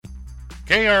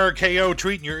KRKO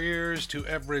treating your ears to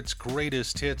Everett's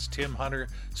greatest hits. Tim Hunter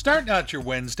starting out your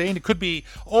Wednesday, and it could be,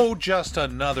 just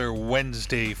another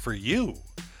Wednesday for you.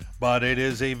 But it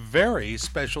is a very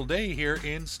special day here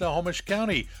in Snohomish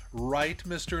County. Right,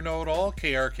 Mr. Know-It-All,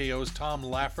 KRKO's Tom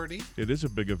Lafferty? It is a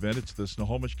big event. It's the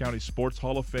Snohomish County Sports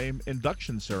Hall of Fame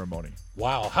induction ceremony.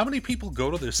 Wow, how many people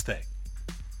go to this thing?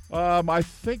 I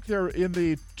think they're in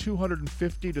the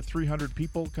 250 to 300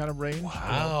 people kind of range.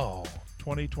 Wow.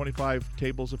 20, 25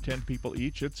 tables of 10 people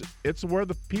each. It's where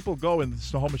the people go in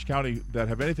Snohomish County that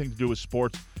have anything to do with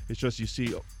sports. It's just you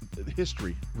see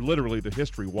history, literally the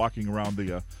history, walking around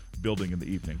the building in the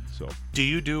evening. So, do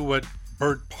you do what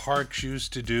Bert Parks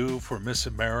used to do for Miss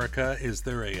America? Is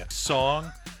there a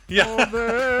song? Yeah. Oh,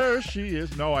 there she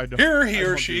is. No, I don't.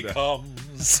 Here she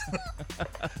comes.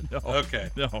 No.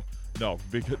 Okay. No,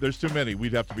 because there's too many.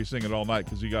 We'd have to be singing all night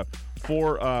because you got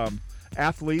 4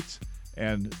 athletes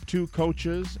and 2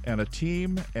 coaches and a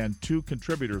team and 2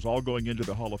 contributors all going into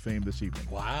the Hall of Fame this evening.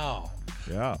 Wow.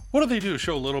 Yeah. What do they do?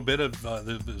 Show a little bit of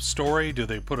the story? Do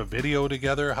they put a video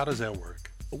together? How does that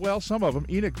work? Well, some of them.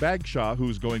 Enoch Bagshaw,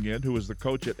 who's going in, who was the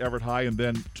coach at Everett High and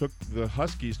then took the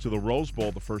Huskies to the Rose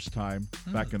Bowl the first time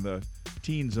back in the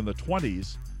teens and the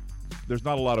 20s. There's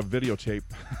not a lot of videotape.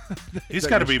 He's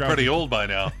got to be pretty old by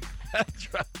now.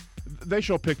 That's right. They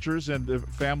show pictures, and the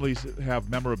families have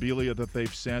memorabilia that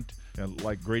they've sent. And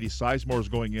like Grady Sizemore is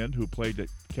going in, who played at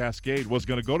Cascade, was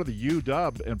going to go to the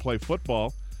UW and play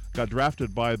football, got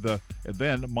drafted by the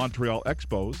then Montreal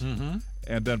Expos,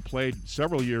 and then played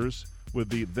several years with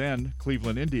the then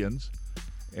Cleveland Indians.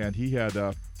 And he had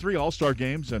 3 All-Star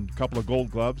games and a couple of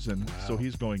Gold Gloves, and so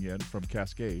he's going in from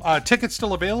Cascade. Tickets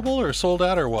still available or sold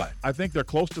out or what? I think they're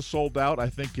close to sold out. I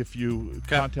think if you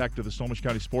contacted the Snohomish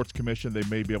County Sports Commission, they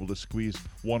may be able to squeeze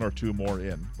 1 or 2 more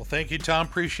in. Well, thank you, Tom.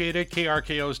 Appreciate it.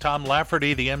 KRKO's Tom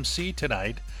Lafferty, the MC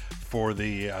tonight for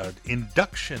the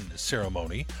induction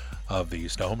ceremony of the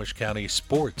Snohomish County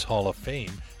Sports Hall of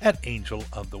Fame at Angel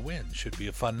of the Wind. Should be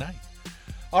a fun night.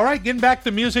 All right, getting back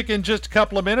to music in just a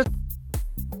couple of minutes.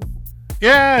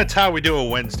 Yeah, it's how we do a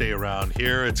Wednesday around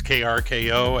here. It's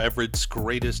KRKO, Everett's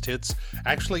greatest hits.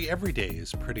 Actually, every day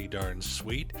is pretty darn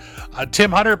sweet.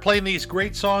 Tim Hunter playing these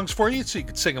great songs for you so you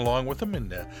can sing along with them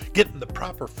and get in the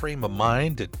proper frame of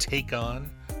mind to take on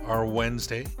our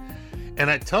Wednesday. And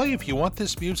I tell you, if you want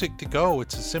this music to go,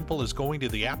 it's as simple as going to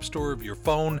the App Store of your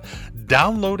phone,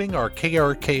 downloading our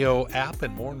KRKO app,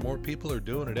 and more people are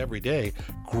doing it every day.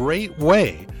 Great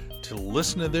way to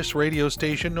listen to this radio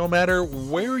station no matter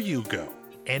where you go.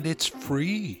 And it's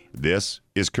free. This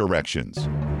is Corrections,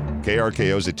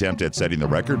 KRKO's attempt at setting the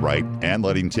record right and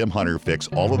letting Tim Hunter fix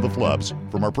all of the flubs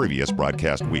from our previous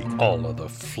broadcast week. All of the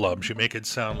flubs. You make it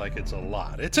sound like it's a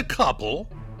lot. It's a couple.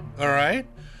 All right?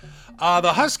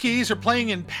 The Huskies are playing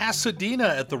in Pasadena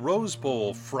at the Rose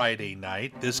Bowl Friday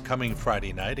night, this coming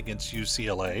Friday night against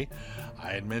UCLA. I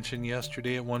had mentioned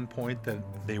yesterday at one point that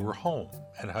they were home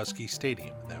at Husky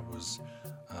Stadium. That was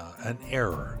an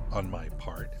error on my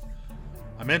part.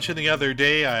 I mentioned the other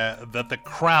day that The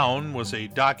Crown was a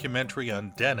documentary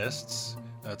on dentists.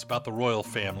 That's about the royal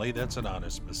family. That's an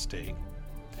honest mistake.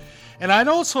 And I'd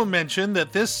also mentioned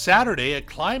that this Saturday at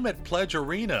Climate Pledge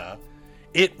Arena,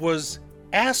 it was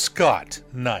Ascot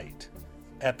night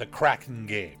at the Kraken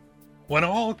game, when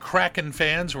all Kraken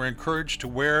fans were encouraged to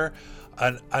wear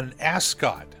an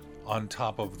ascot on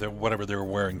top of whatever they were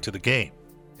wearing to the game.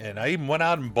 And I even went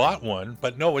out and bought one,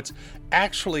 but no, it's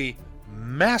actually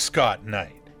mascot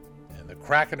night. And the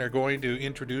Kraken are going to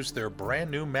introduce their brand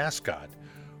new mascot,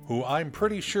 who I'm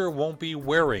pretty sure won't be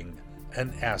wearing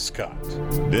an ascot.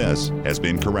 This has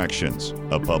been Corrections,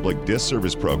 a public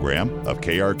disservice program of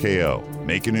KRKO,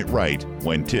 making it right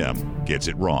when Tim gets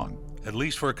it wrong. At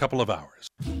least for a couple of hours.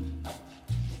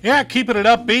 Yeah, keeping it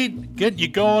upbeat, getting you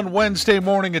going Wednesday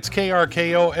morning. It's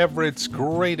KRKO, Everett's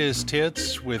greatest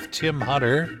hits with Tim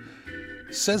Hunter.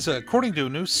 It says, according to a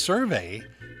new survey,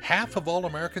 half of all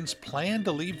Americans plan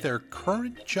to leave their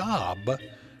current job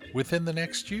within the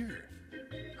next year.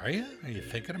 Are you? Are you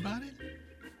thinking about it?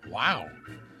 Wow.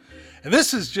 And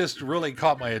this has just really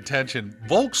caught my attention.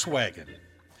 Volkswagen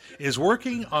is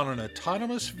working on an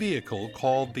autonomous vehicle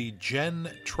called the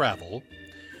Gen Travel.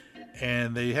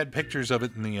 And they had pictures of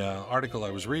it in the article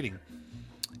I was reading.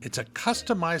 It's a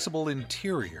customizable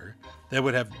interior that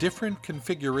would have different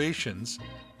configurations.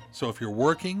 So if you're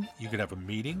working, you could have a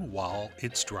meeting while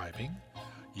it's driving.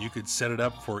 You could set it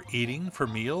up for eating, for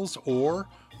meals, or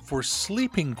for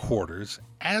sleeping quarters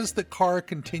as the car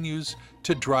continues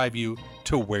to drive you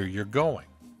to where you're going.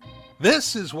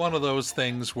 This is one of those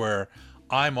things where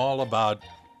I'm all about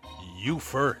you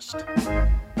first.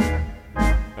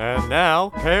 And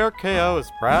now, KRKO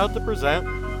is proud to present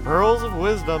Pearls of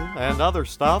Wisdom and other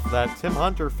stuff that Tim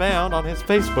Hunter found on his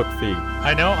Facebook feed.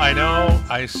 I know,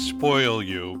 I spoil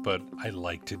you, but I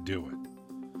like to do it.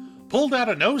 Pulled out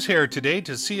a nose hair today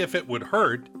to see if it would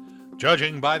hurt.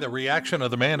 Judging by the reaction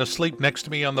of the man asleep next to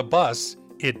me on the bus,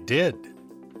 it did.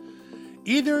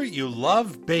 Either you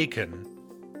love bacon,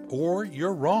 or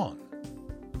you're wrong.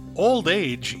 Old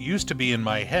age used to be in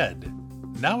my head.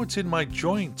 Now it's in my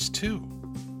joints, too.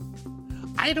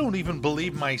 I don't even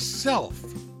believe myself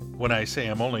when I say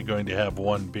I'm only going to have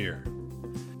one beer.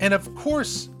 And of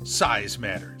course, size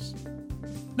matters.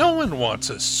 No one wants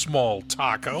a small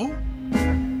taco.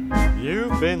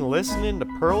 You've been listening to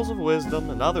Pearls of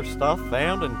Wisdom and other stuff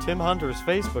found in Tim Hunter's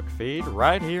Facebook feed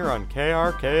right here on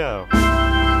KRKO.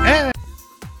 And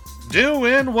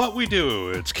doing what we do.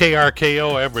 It's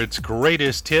KRKO Everett's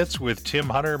Greatest Hits with Tim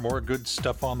Hunter. More good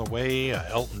stuff on the way.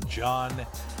 Elton John,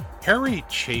 Harry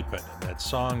Chapin, and that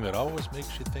song that always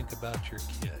makes you think about your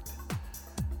kid.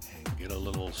 And get a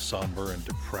little somber and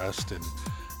depressed.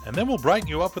 And then we'll brighten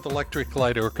you up with Electric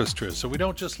Light Orchestra so we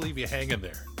don't just leave you hanging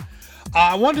there.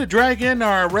 I wanted to drag in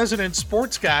our resident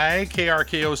sports guy,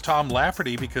 KRKO's Tom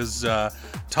Lafferty, because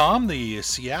Tom, the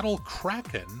Seattle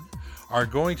Kraken, are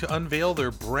going to unveil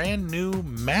their brand new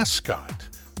mascot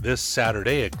this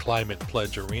Saturday at Climate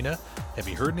Pledge Arena. Have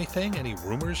you heard anything? Any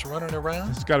rumors running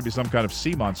around? It's got to be some kind of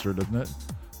sea monster, doesn't it?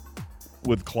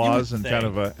 With claws and kind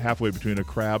of a halfway between a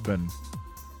crab and,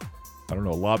 I don't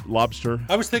know, lobster.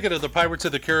 I was thinking of the Pirates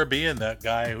of the Caribbean, that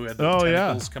guy who had the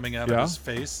tentacles coming out of his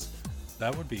face.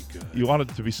 That would be good. You want it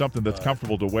to be something that's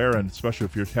comfortable to wear, and especially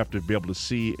if you have to be able to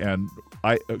see and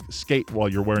skate while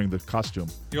you're wearing the costume.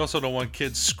 You also don't want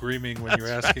kids screaming when you're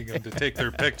asking them to take their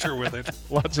picture with it.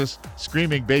 Lots of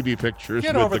screaming baby pictures.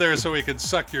 Get over there so we can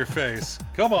suck your face.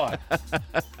 Come on.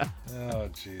 Oh,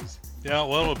 jeez. Yeah,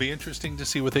 well, it'll be interesting to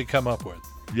see what they come up with.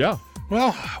 Yeah.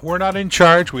 Well, we're not in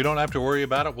charge. We don't have to worry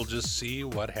about it. We'll just see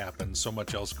what happens. So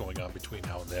much else going on between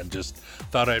now and then. Just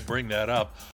thought I'd bring that up.